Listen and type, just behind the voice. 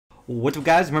What's up,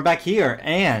 guys? We're back here,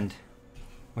 and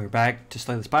we're back to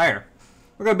slay the Spire.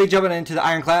 We're going to be jumping into the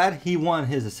Ironclad. He won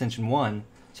his Ascension 1,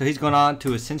 so he's going on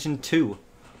to Ascension 2,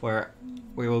 where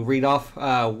we will read off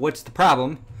what's the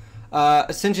problem.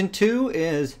 Ascension 2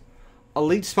 is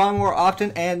elites spawn more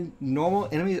often, and normal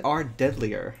enemies are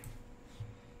deadlier.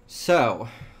 So,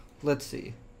 let's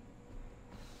see.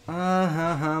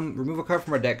 Remove a card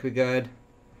from our deck could be good.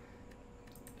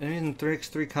 Enemies in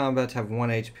 3x3 combats have 1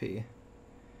 HP.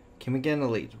 Can we get an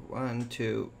elite? 1,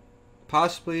 2.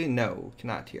 Possibly? No.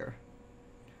 Cannot here.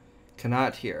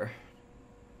 Cannot here.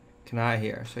 Cannot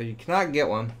here. So you cannot get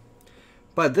one.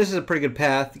 But this is a pretty good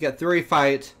path. You got 3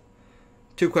 fights.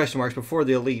 2 question marks before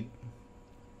the elite.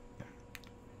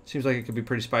 Seems like it could be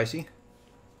pretty spicy.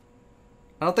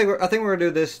 I think we're gonna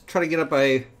do this. Try to get up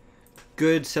a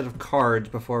good set of cards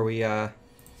before we get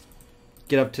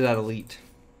up to that elite.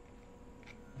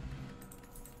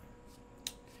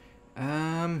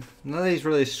 None of these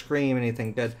really scream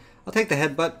anything good. I'll take the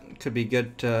headbutt. Could be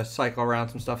good to cycle around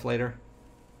some stuff later.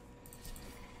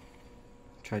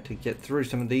 Try to get through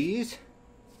some of these.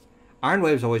 Iron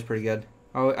Wave's always pretty good.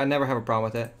 Oh, I never have a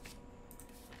problem with it.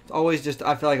 It's always just,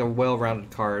 I feel like, a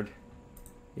well-rounded card.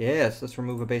 Yes, let's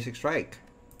remove a basic strike.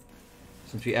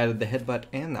 Since we added the headbutt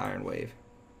and the Iron Wave.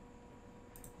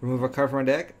 Remove a card from our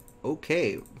deck.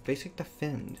 Okay, basic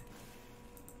defend.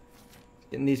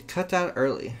 Getting these cuts out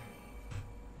early.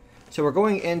 So we're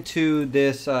going into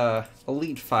this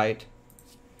elite fight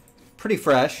pretty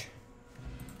fresh.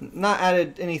 Not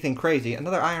added anything crazy.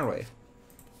 Another Iron Wave.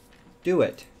 Do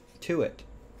it. To it.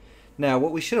 Now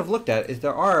what we should have looked at is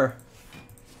there are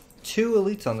 2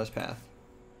 elites on this path.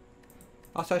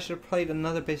 Also, I should have played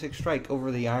another basic strike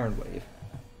over the Iron Wave.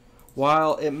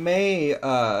 While it may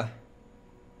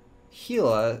heal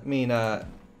us,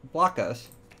 block us,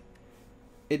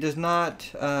 it does not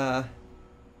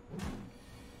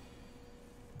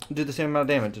do the same amount of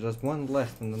damage. It does 1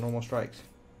 less than the normal strikes.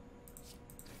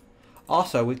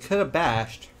 Also, we could have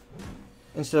bashed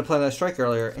instead of playing that strike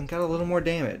earlier and got a little more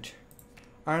damage.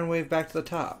 Iron Wave back to the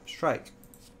top. Strike.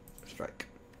 Strike.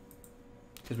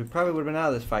 Because we probably would have been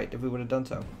out of this fight if we would have done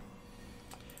so.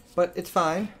 But it's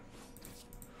fine.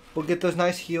 We'll get those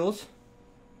nice heals.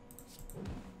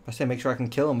 I say make sure I can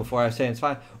kill him before I say it's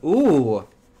fine. Ooh!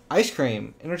 Ice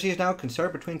cream. Energy is now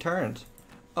conserved between turns.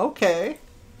 Okay.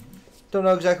 Don't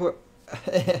know exactly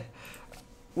what...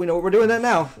 We know what we're doing that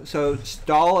now. So,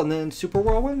 stall and then super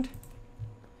whirlwind?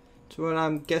 That's what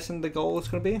I'm guessing the goal is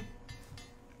going to be.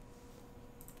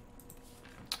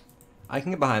 I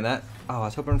can get behind that. Oh, I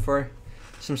was hoping for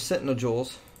some Sentinel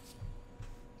Jewels.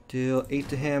 Deal 8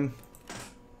 to him.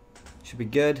 Should be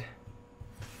good.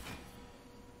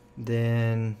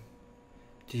 Then,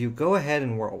 do you go ahead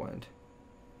and whirlwind?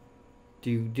 Do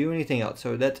you do anything else?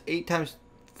 So that's 8 times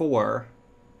 4.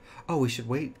 Oh, we should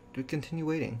wait. Do we continue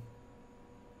waiting?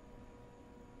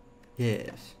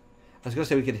 Yes. I was going to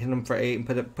say we could hit him for 8 and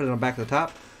put it on the back of the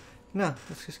top. No,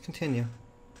 let's just continue.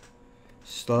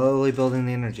 Slowly building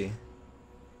the energy.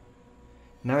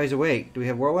 Now he's awake. Do we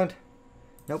have whirlwind?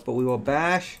 Nope, but we will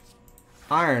bash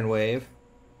Iron Wave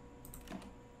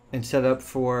and set up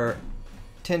for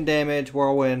 10 damage,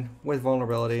 whirlwind with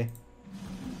vulnerability.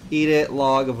 Eat it,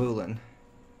 Log of Ulin.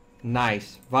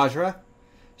 Nice. Vajra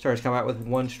starts combat with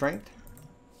 1 strength.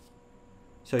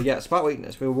 So yeah, spot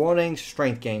weakness. We're wanting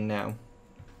strength gain now.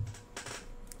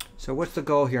 So what's the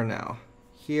goal here now?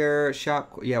 Here,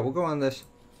 shop. Yeah, we'll go on this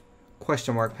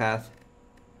question mark path.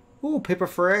 Ooh, paper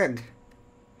frag.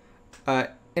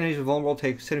 Enemies vulnerable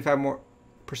take 75%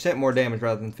 more damage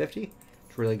rather than 50.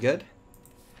 It's really good.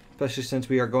 Especially since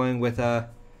we are going with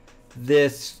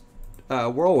this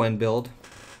whirlwind build.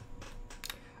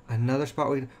 Another spot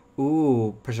we...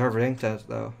 Ooh, Preserved Insect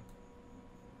though.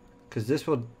 Because this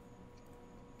will...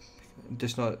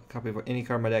 Additional copy of any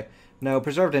card in my deck. No,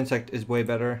 Preserved Insect is way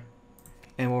better.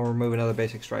 And we'll remove another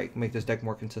basic strike. Make this deck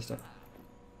more consistent.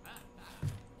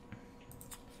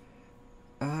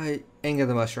 Anger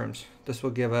the Mushrooms. This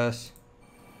will give us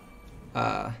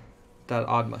that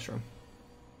odd mushroom.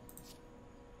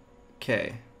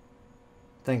 Okay.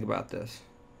 Think about this.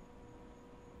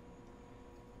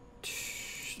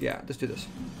 Yeah, let's do this.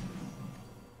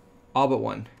 All but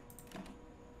 1.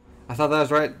 I thought that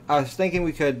was right. I was thinking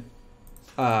we could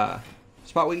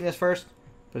spot weakness first,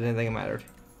 but I didn't think it mattered.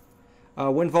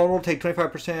 When vulnerable, take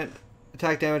 25%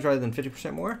 attack damage rather than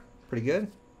 50% more. Pretty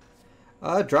good.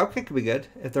 Dropkick could be good.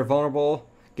 If they're vulnerable,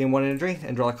 gain 1 energy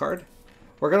and draw a card.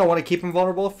 We're going to want to keep them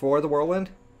vulnerable for the whirlwind.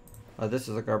 This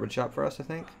is a garbage shop for us, I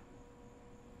think.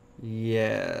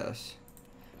 Yes.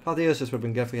 Apotheosis would have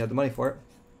been good if we had the money for it.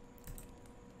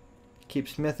 Keep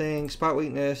smithing. Spot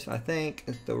weakness, I think,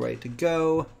 is the way to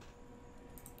go.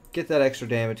 get that extra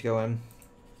damage going.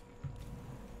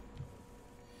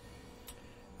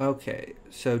 Okay,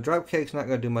 so dropkick's not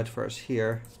going to do much for us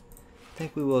here. I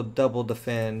think we will double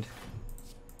defend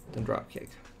than dropkick.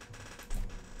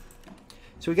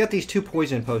 So we got these 2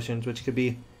 poison potions, which could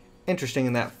be interesting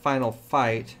in that final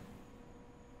fight.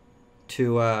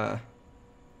 To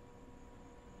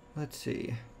let's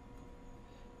see.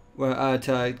 Well,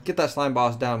 to get that slime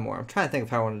boss down more. I'm trying to think of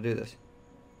how I want to do this.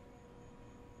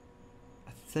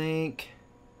 I think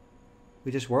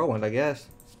we just whirlwind, I guess.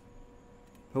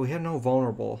 But we have no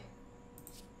vulnerable.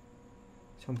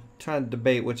 So I'm trying to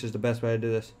debate which is the best way to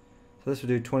do this. So this would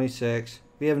do 26.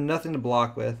 We have nothing to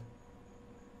block with.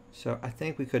 So I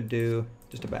think we could do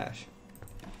just a bash.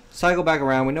 Cycle back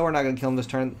around. We know we're not going to kill him this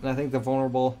turn. And I think the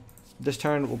vulnerable this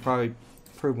turn will probably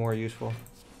prove more useful.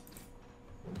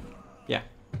 Yeah.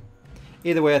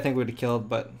 Either way, I think we would have killed,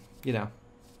 but, you know.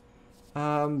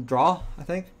 Draw, I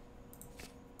think.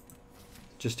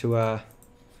 Just to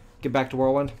get back to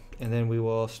whirlwind. And then we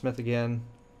will smith again.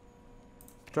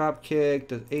 Drop kick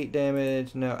does 8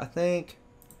 damage. No, I think.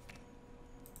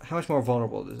 How much more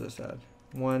vulnerable does this add?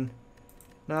 1.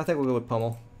 No, I think we'll go with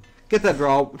pummel. Get that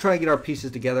draw. We'll try to get our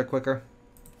pieces together quicker.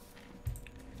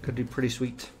 Could be pretty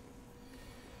sweet.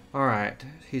 Alright.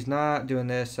 He's not doing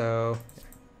this, so.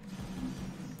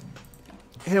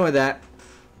 Hit him with that.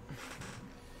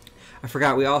 I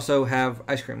forgot we also have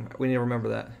ice cream. We need to remember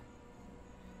that.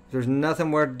 If there's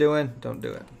nothing worth doing, don't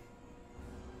do it.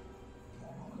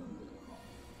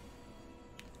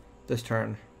 This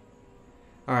turn.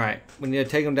 Alright, we need to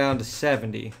take him down to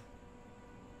 70.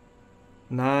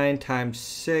 9 times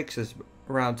 6 is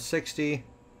around 60.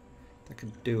 I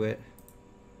could do it.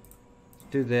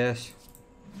 Do this.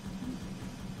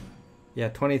 Yeah,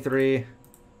 23.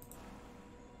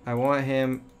 I want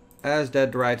him as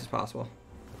dead to rights as possible.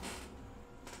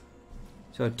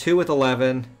 So 2 with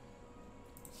 11.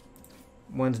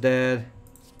 One's dead.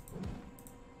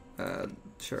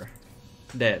 Sure.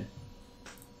 Dead.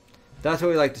 That's what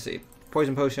we like to see.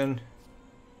 Poison potion.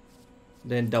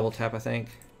 Then double tap, I think.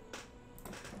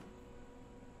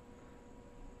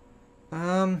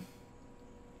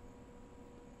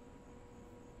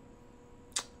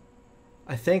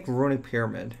 I think Runic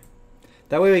Pyramid.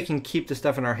 That way we can keep the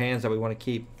stuff in our hands that we want to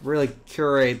keep. Really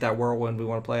curate that whirlwind we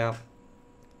want to play out.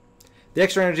 The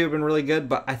extra energy would have been really good,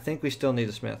 but I think we still need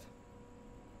a smith.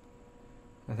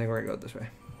 I think we're going to go this way.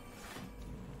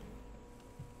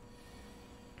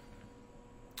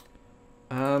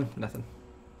 Nothing.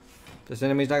 This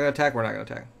enemy's not going to attack, we're not going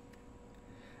to attack.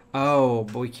 Oh,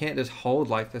 but we can't just hold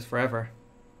like this forever.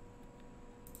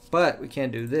 But we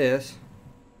can do this.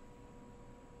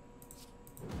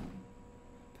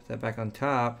 Put that back on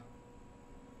top.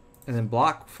 And then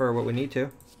block for what we need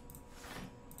to.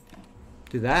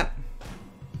 Do that.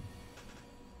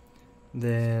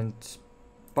 Then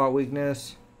spot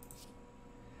weakness.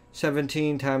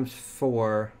 17 times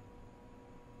 4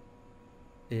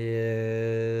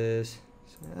 is...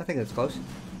 I think that's close.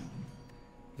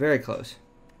 Very close.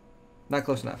 Not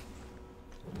close enough.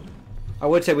 I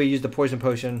would say we use the poison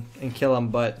potion and kill him,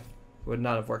 but it would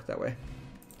not have worked that way.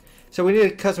 So we need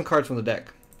to cut some cards from the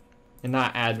deck and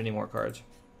not add many more cards.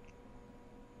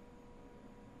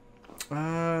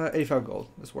 85 gold.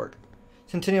 This work.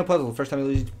 Centennial Puzzle. First time you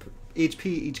lose HP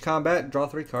each combat, draw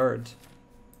 3 cards.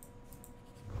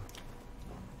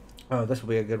 Oh, this will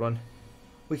be a good one.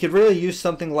 We could really use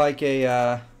something like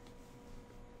a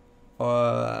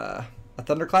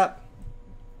thunderclap.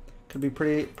 Could be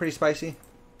pretty spicy.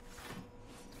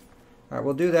 Alright,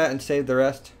 we'll do that and save the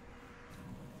rest.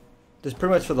 Just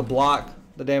pretty much for the block.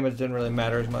 The damage didn't really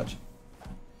matter as much.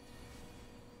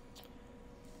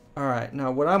 Alright,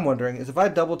 now what I'm wondering is if I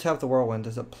double tap the whirlwind,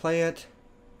 does it play it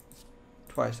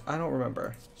twice? I don't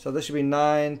remember. So this should be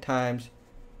 9 times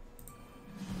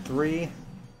 3.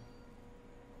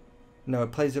 No,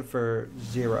 it plays it for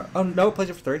 0. Oh, no, it plays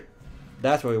it for 3.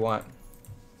 That's what we want.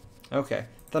 Okay,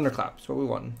 thunderclap is what we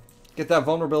want. Get that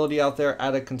vulnerability out there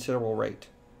at a considerable rate.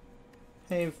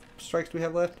 How many strikes do we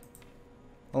have left?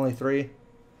 Only 3?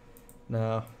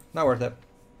 No, not worth it.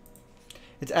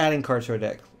 It's adding cards to our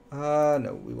deck.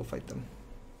 No, we will fight them.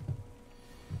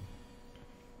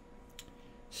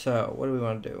 So, what do we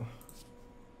want to do?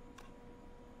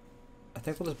 I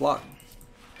think we'll just block.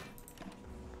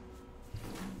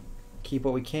 Keep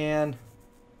what we can.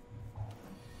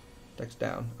 Deck's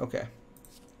down. Okay.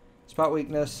 Spot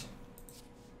weakness.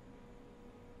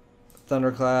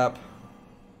 Thunderclap.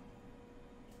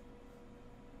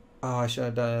 Oh, I should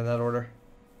have done it in that order.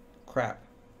 Crap.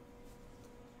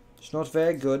 It's not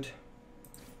very good.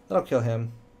 That'll kill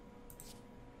him.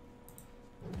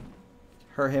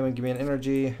 Hurt him and give me an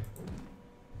energy.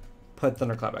 put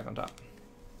Thunderclap back on top.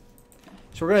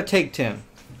 So we're going to take 10.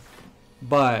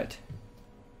 But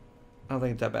I don't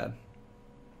think it's that bad.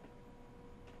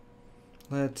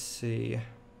 Let's see.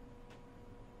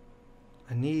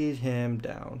 I need him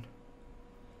down.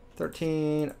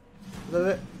 13. Is that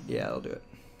it? Yeah, that'll do it.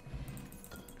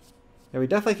 Yeah, we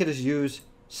definitely could just use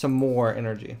some more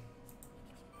energy.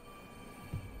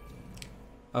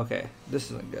 Okay, this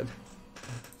isn't good.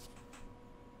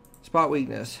 Spot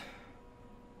weakness.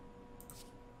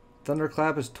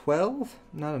 Thunderclap is 12?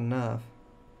 Not enough.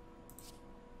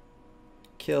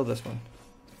 Kill this one.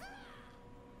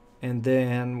 And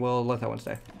then we'll let that one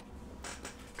stay.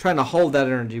 Trying to hold that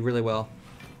energy really well.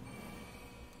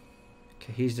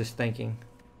 Okay, he's just thinking,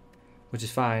 which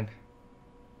is fine.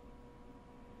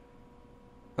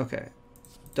 Okay.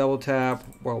 Double tap,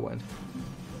 whirlwind.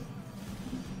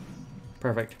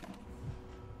 Perfect.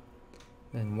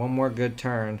 Then one more good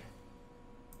turn.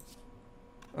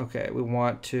 Okay, we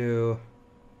want to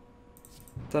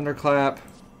thunderclap,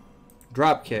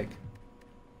 drop kick.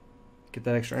 Get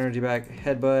that extra energy back.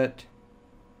 Headbutt,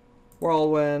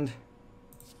 whirlwind.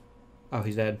 Oh,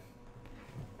 he's dead.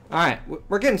 Alright,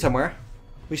 we're getting somewhere.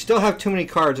 We still have too many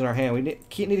cards in our hand. We need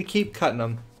to keep cutting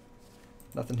them.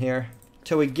 Nothing here.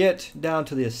 Till we get down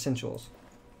to the essentials.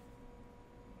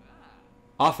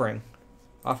 Offering.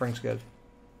 Offering's good.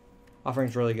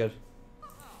 Offering's really good.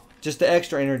 Just the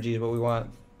extra energy is what we want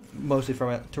mostly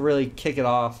from it to really kick it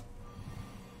off.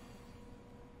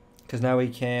 Because now we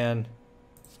can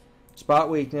spot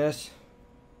weakness,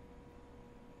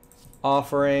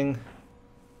 offering,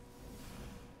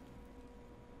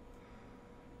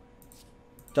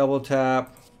 double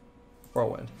tap,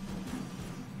 whirlwind.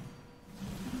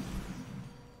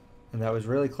 And that was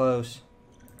really close.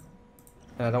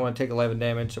 And I don't want to take 11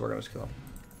 damage, so we're going to kill him.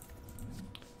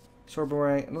 Sword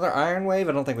boomerang. Another iron wave?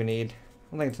 I don't think we need. I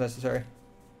don't think it's necessary.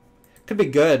 Could be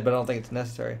good, but I don't think it's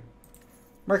necessary.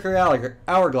 Mercury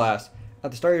Hourglass.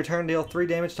 At the start of your turn, deal 3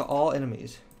 damage to all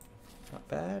enemies. Not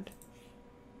bad.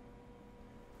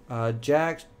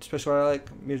 Jax, special I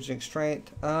like, music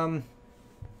strength.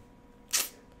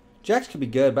 Jax could be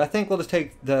good, but I think we'll just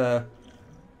take the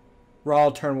raw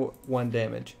turn 1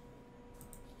 damage.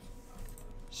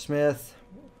 Smith.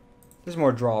 This is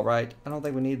more draw, right? I don't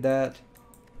think we need that.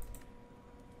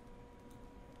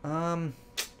 I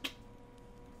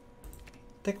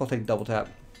think we'll take double tap.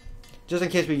 Just in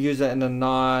case we use it in a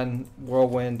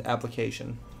non-whirlwind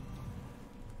application.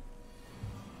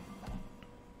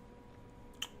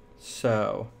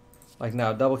 So, like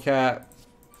now, double cap.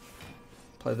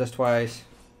 Play this twice.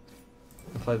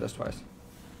 And play this twice.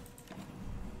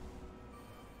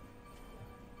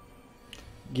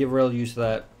 Give real use to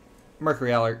that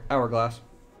Mercury Hourglass.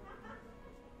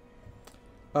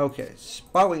 Okay,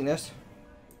 spot weakness.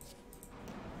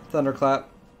 Thunderclap.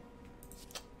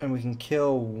 And we can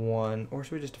kill one. Or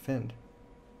should we just defend?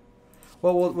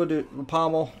 Well, we'll do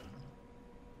pommel.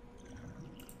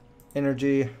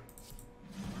 Energy.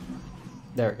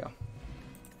 There we go.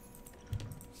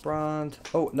 Bronze.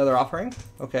 Oh, another offering.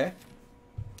 Okay.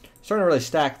 Starting to really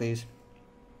stack these.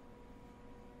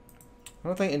 I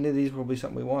don't think any of these will be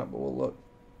something we want, but we'll look.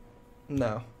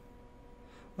 No.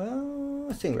 Well,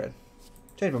 let's see red.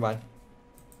 Change my mind.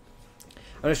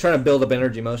 I'm just trying to build up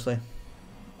energy mostly.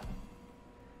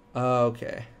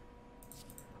 Okay.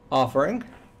 Offering.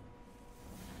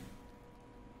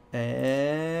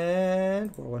 And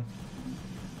whirlwind.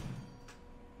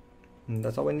 And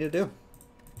that's all we need to do.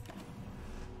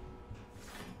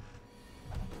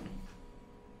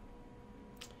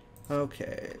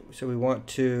 Okay, so we want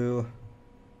to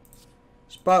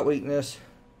spot weakness,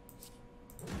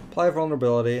 apply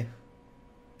vulnerability.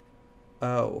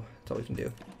 Oh, that's all we can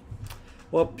do.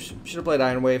 Whoops, should have played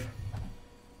Iron Wave.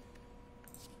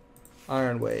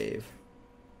 Iron Wave.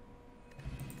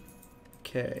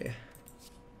 Okay.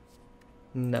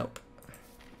 Nope.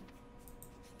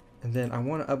 And then I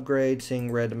want to upgrade Seeing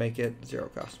Red to make it 0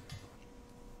 cost.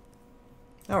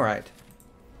 Alright.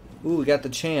 Ooh, we got the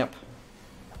champ.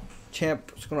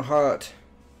 Champ's gonna hurt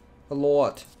a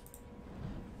lot.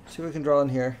 See what we can draw in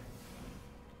here.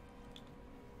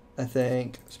 I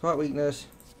think spot weakness,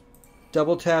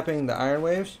 double tapping the Iron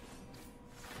Waves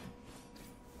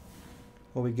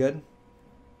will be good.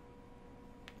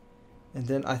 And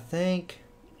then I think,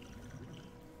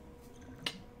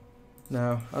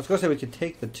 no, I was gonna say we could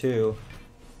take the 2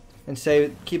 and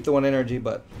say keep the 1 energy,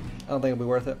 but I don't think it'll be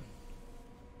worth it.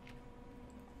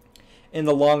 And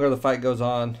the longer the fight goes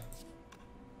on,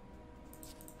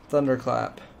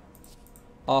 Thunderclap,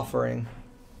 offering,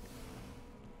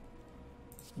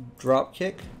 drop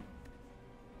kick,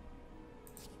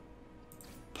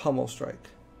 pummel strike,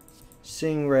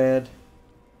 Seeing red.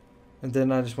 And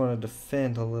then I just want to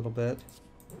defend a little bit.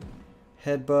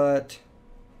 Headbutt.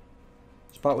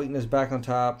 Spot weakness back on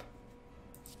top.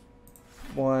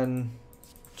 1,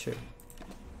 2.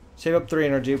 Save up 3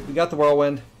 energy. We got the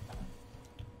whirlwind.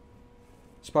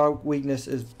 Spot weakness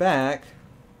is back.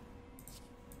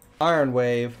 Iron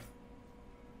wave.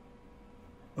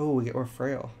 Oh, we get more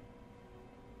frail.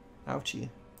 Ouchie.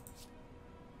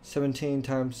 17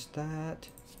 times that.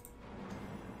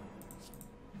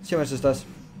 See how much this does.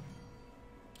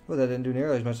 Oh, that didn't do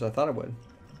nearly as much as I thought it would.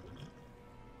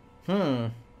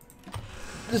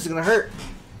 This is gonna hurt.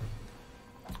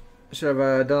 I should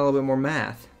have done a little bit more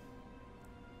math.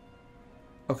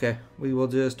 Okay, we will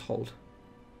just hold.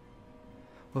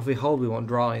 Well, if we hold, we won't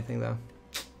draw anything, though.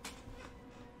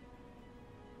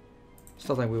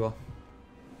 Still think we will.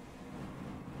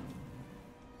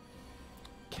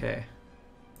 Okay.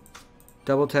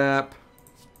 Double tap.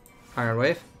 Iron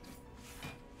wave.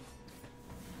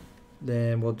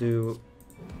 Then we'll do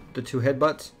the 2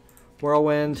 headbutts.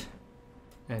 Whirlwind.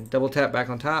 And double tap back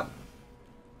on top.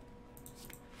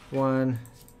 1,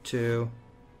 2.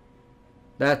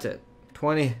 That's it.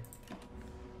 20.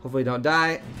 Hopefully don't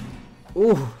die.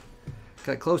 Ooh.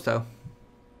 Got close though.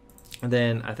 And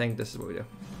then I think this is what we do.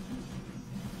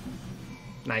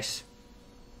 Nice.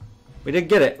 We did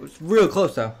get it. It was real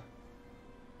close though.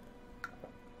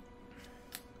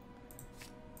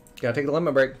 Gotta take the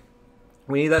limit break.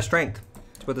 We need that strength.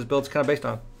 That's what this build's kind of based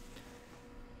on.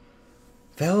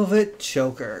 Velvet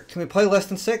Choker. Can we play less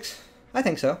than 6? I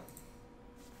think so.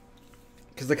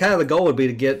 Because the goal would be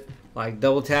to get like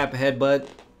double tap, headbutt,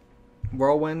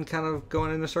 whirlwind kind of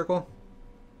going in a circle.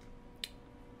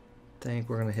 I think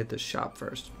we're gonna hit this shop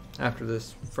first after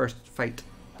this first fight.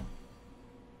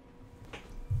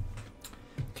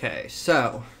 Okay,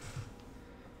 so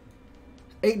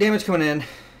 8 damage coming in.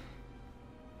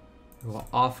 We're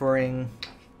offering.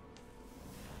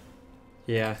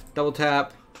 Yeah, double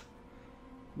tap.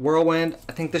 Whirlwind.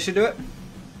 I think this should do it.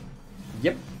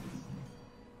 Yep.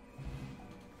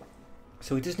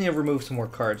 So we just need to remove some more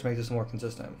cards, make this more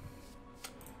consistent.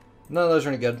 None of those are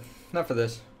any good. Not for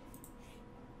this.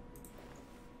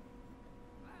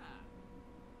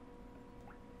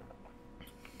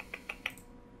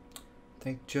 I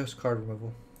think just card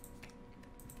removal.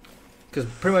 Because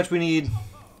pretty much we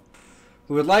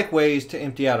would like ways to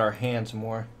empty out our hands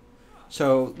more.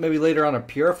 So maybe later on a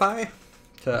Purify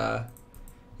to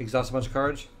exhaust a bunch of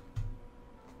cards.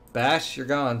 Bash, you're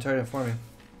gone. Sorry to inform you.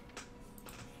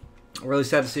 I'm really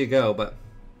sad to see you go, but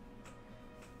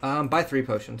buy 3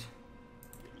 potions.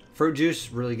 Fruit juice,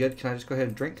 really good. Can I just go ahead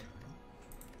and drink?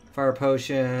 Fire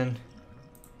potion.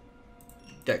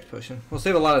 Dex potion. We'll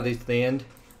save a lot of these to the end,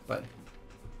 but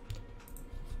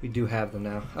we do have them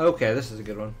now. Okay, this is a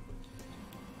good one.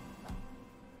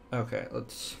 Okay,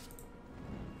 let's...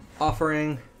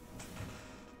 Offering.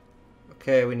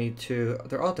 Okay, we need to...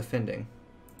 They're all defending.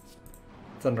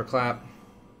 Thunderclap.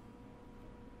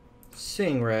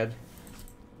 Seeing red.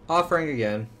 Offering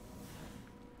again.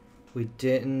 We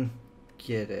didn't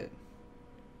get it.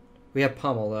 We have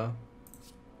Pummel, though.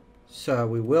 So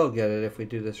we will get it if we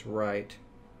do this right.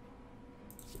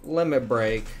 Limit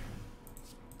break.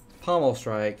 Pummel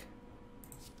strike.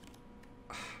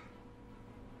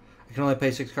 I can only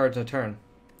pay 6 cards in a turn.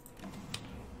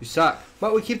 You suck.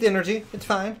 But we keep the energy. It's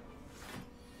fine.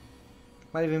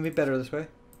 Might even be better this way.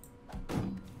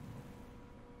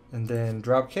 And then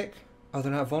drop kick. Oh,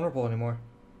 they're not vulnerable anymore.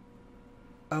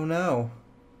 Oh no.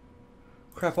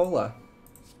 Crapola.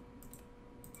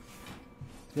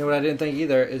 You know what I didn't think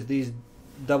either is these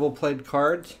double played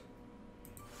cards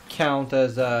count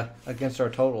as against our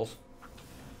totals.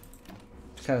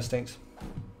 It kind of stinks.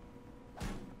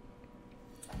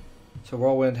 So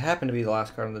Whirlwind happened to be the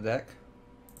last card on the deck.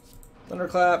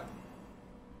 Thunderclap.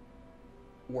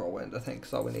 Whirlwind, I think,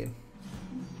 is all we need.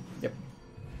 Yep.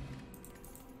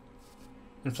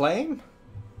 Inflame?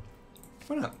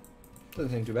 Why not?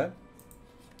 Doesn't seem too bad.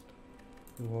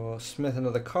 We'll smith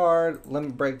another card.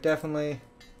 Limit break, definitely.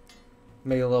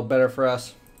 Make it a little better for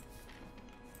us.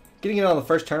 Getting it on the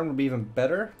first turn would be even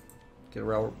better. Get a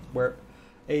rare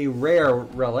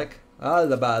relic.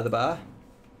 The ba.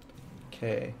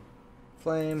 Okay.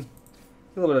 Flame.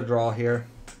 A little bit of draw here.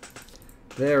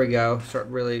 There we go. Start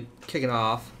really kicking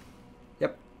off.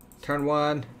 Yep. Turn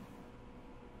 1.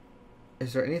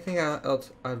 Is there anything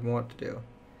else I'd want to do?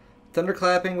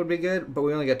 Thunderclapping would be good, but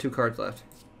we only got 2 cards left.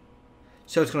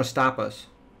 So it's going to stop us.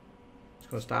 It's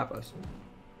going to stop us.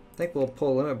 I think we'll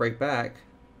pull Limit Break back.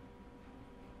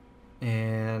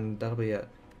 And that'll be it.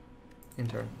 In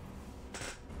turn.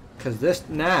 Because this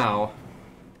now...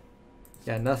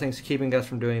 Yeah, nothing's keeping us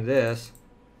from doing this.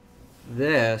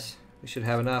 this, we should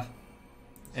have enough.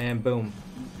 And boom.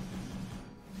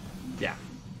 Yeah.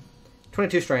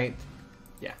 22 strength.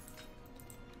 Yeah.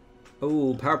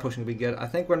 Oh, power potion would be good. I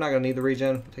think we're not going to need the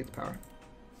regen. We'll take the power.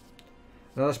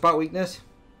 Another spot weakness?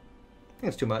 I think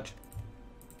it's too much.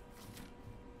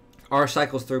 Our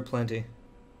cycles through plenty.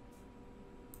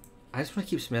 I just want to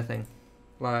keep smithing.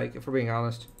 Like, if we're being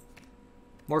honest.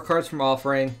 More cards from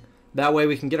offering. That way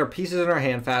we can get our pieces in our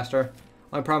hand faster.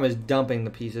 My problem is dumping the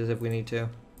pieces if we need to.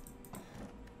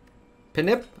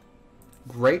 Pinip.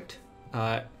 Great.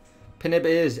 Pinip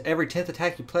is every 10th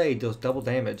attack you play deals double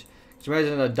damage. Can you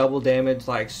imagine a double damage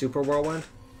like Super Whirlwind?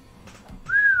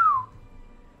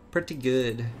 Pretty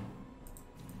good.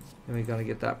 And we're going to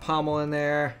get that pommel in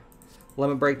there.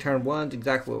 Lemon break turn 1's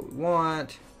exactly what we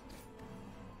want.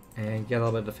 And get a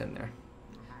little bit of defend there.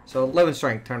 So 11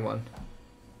 strength turn 1.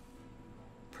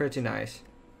 Pretty nice.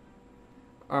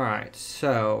 Alright,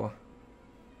 so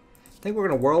I think we're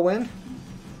going to whirlwind.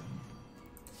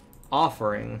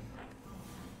 Offering.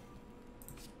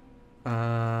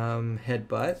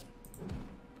 Headbutt.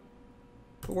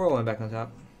 Put whirlwind back on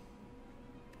top.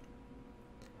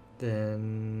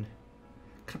 Then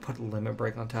could have put a limit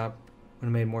break on top. Would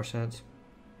have made more sense.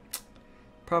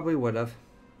 Probably would have.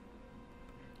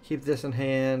 Keep this in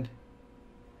hand.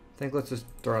 I think let's just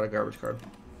throw out a garbage card.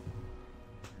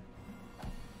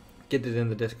 Get it in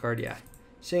the discard, yeah.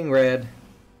 Seeing red.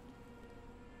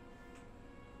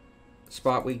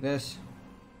 Spot weakness.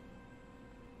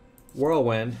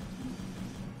 Whirlwind.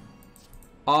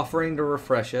 Offering to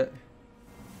refresh it.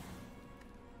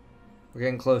 We're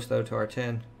getting close though to our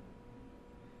 10.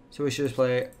 So we should just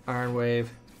play Iron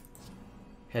Wave.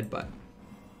 Headbutt.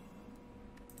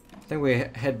 I think we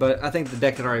headbutt. I think the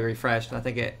deck had already refreshed. I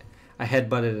think I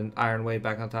headbutted an Iron Wave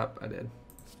back on top. I did.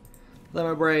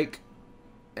 Lemon break.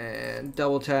 And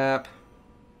double tap.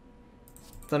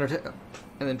 Thunder tap.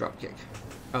 And then drop kick.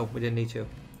 Oh, we didn't need to.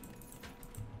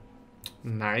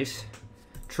 Nice.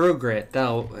 True Grit.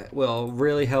 That will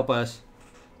really help us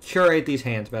curate these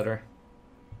hands better.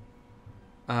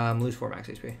 Lose 4 max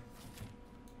HP.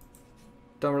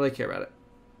 Don't really care about it.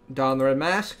 Don the Red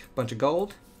Mask. Bunch of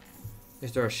gold.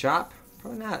 Is there a shop?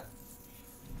 Probably not.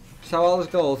 Sell all this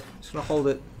gold. Just gonna hold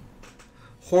it.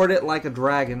 Hoard it like a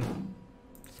dragon.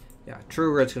 Yeah,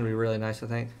 True Grit's gonna be really nice, I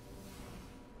think.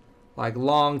 Like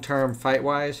long-term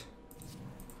fight-wise.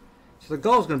 So the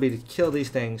goal is gonna be to kill these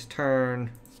things.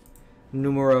 Turn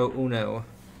numero uno.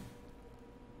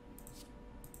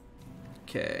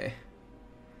 Okay.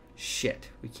 Shit,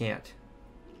 we can't.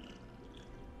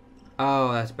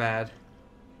 Oh, that's bad.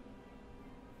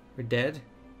 We're dead?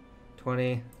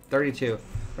 20, 32.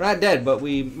 We're not dead, but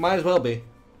we might as well be.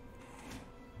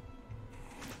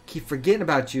 Keep forgetting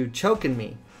about you, choking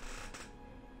me.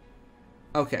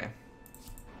 Okay.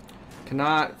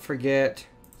 Cannot forget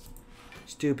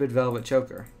stupid Velvet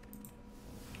Choker.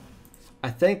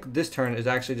 I think this turn is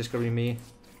actually just going to be me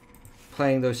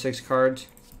playing those 6 cards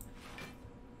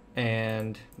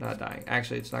and not dying.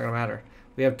 Actually, it's not going to matter.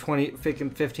 We have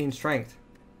 15 strength.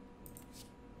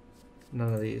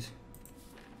 None of these.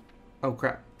 Oh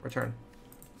crap, return.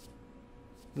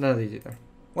 None of these either.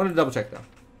 Wanted to double check though.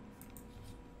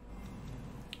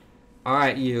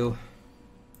 Alright, you.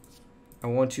 I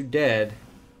want you dead.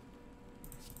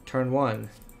 Turn 1.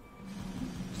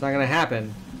 It's not going to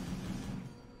happen,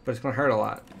 but it's going to hurt a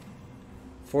lot.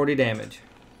 40 damage.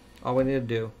 All we need to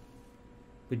do.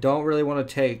 We don't really want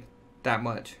to take that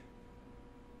much.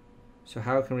 So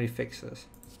how can we fix this?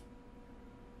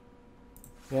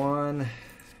 1.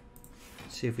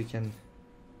 Let's see if we can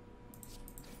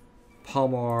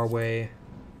pummel our way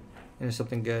into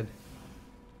something good.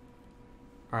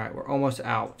 Alright, we're almost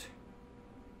out.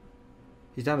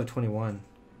 He's down to 21.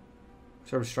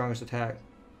 What's our strongest attack?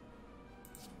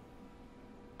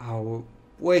 Oh,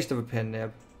 waste of a pin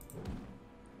nib.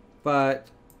 But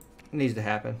it needs to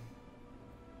happen.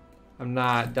 I'm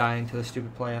not dying to the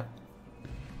stupid plant.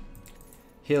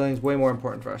 Healing's way more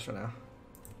important for us right now.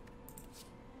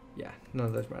 Yeah, none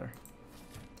of those matter.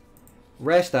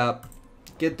 Rest up.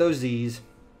 Get those Z's.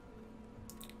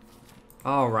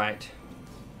 Alright.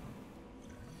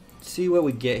 See what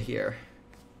we get here.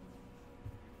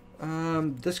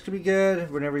 This could be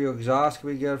good. Whenever you exhaust, could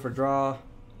be good for draw.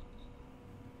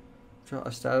 Draw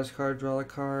a status card, draw a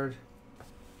card.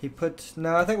 He puts...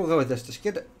 No, I think we'll go with this. Just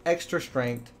get extra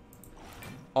strength.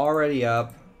 Already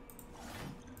up.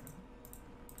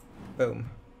 Boom.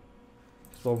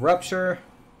 So we'll rupture.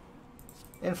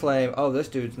 Inflame. Oh, this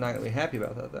dude's not going to be happy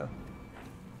about that, though.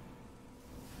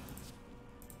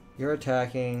 You're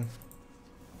attacking.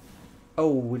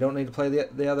 Oh, we don't need to play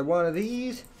the other one of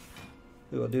these.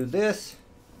 We will do this.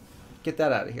 Get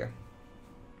that out of here.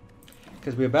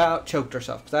 Because we about choked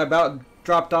ourselves. Because I about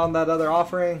dropped on that other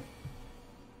offering.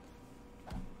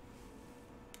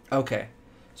 Okay.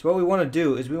 So what we want to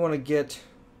do is we want to get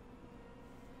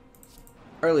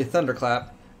early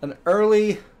thunderclap. An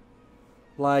early,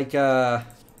 like,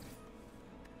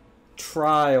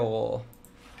 trial.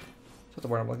 That's the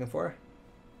word I'm looking for.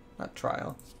 Not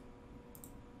trial.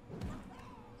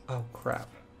 Oh, crap.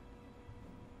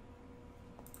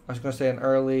 I was going to say an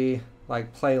early,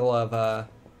 like, play of,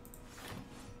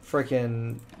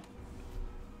 freaking...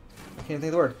 I can't think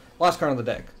of the word. Lost card on the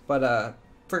deck. But,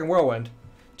 freaking Whirlwind.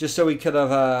 Just so we could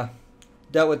have,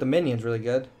 dealt with the minions really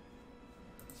good.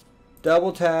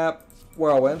 Double tap,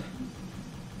 Whirlwind.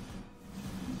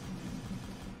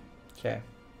 Okay.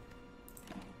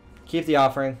 Keep the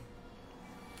offering.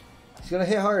 He's going to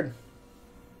hit hard.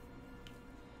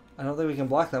 I don't think we can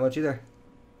block that much either.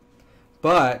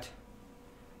 But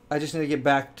I just need to get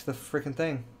back to the freaking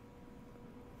thing.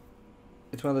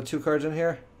 It's one of the 2 cards in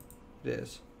here. It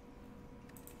is.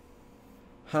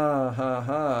 Ha ha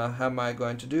ha. How am I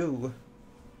going to do?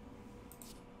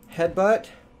 Headbutt.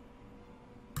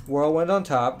 Whirlwind on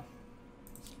top.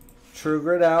 True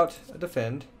Grit out.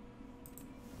 Defend.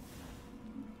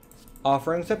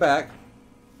 Offering to back.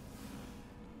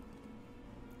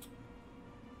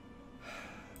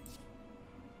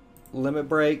 Limit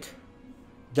break.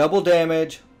 Double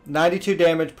damage. 92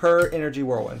 damage per energy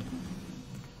Whirlwind.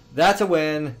 That's a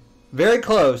win. Very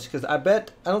close, because I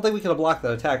don't think we could have blocked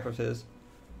that attack with his.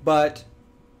 But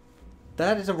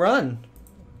that is a run.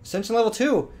 Ascension level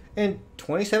 2 in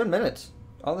 27 minutes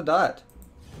on the dot.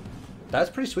 That's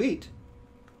pretty sweet.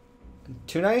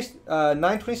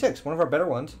 926, one of our better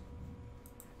ones.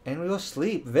 And we will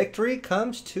sleep. Victory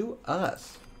comes to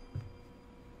us.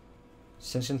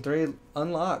 Ascension 3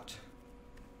 unlocked.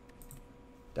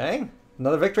 Dang.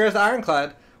 Another victory as the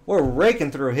Ironclad. We're raking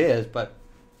through his, but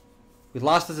we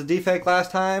lost as a defect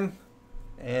last time.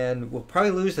 And we'll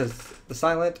probably lose as the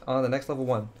Silent on the next level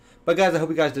 1. But guys, I hope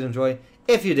you guys did enjoy.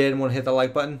 If you did and want to hit the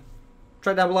like button,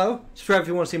 try it down below. Subscribe if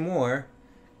you want to see more.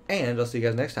 And I'll see you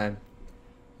guys next time.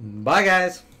 Bye,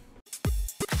 guys.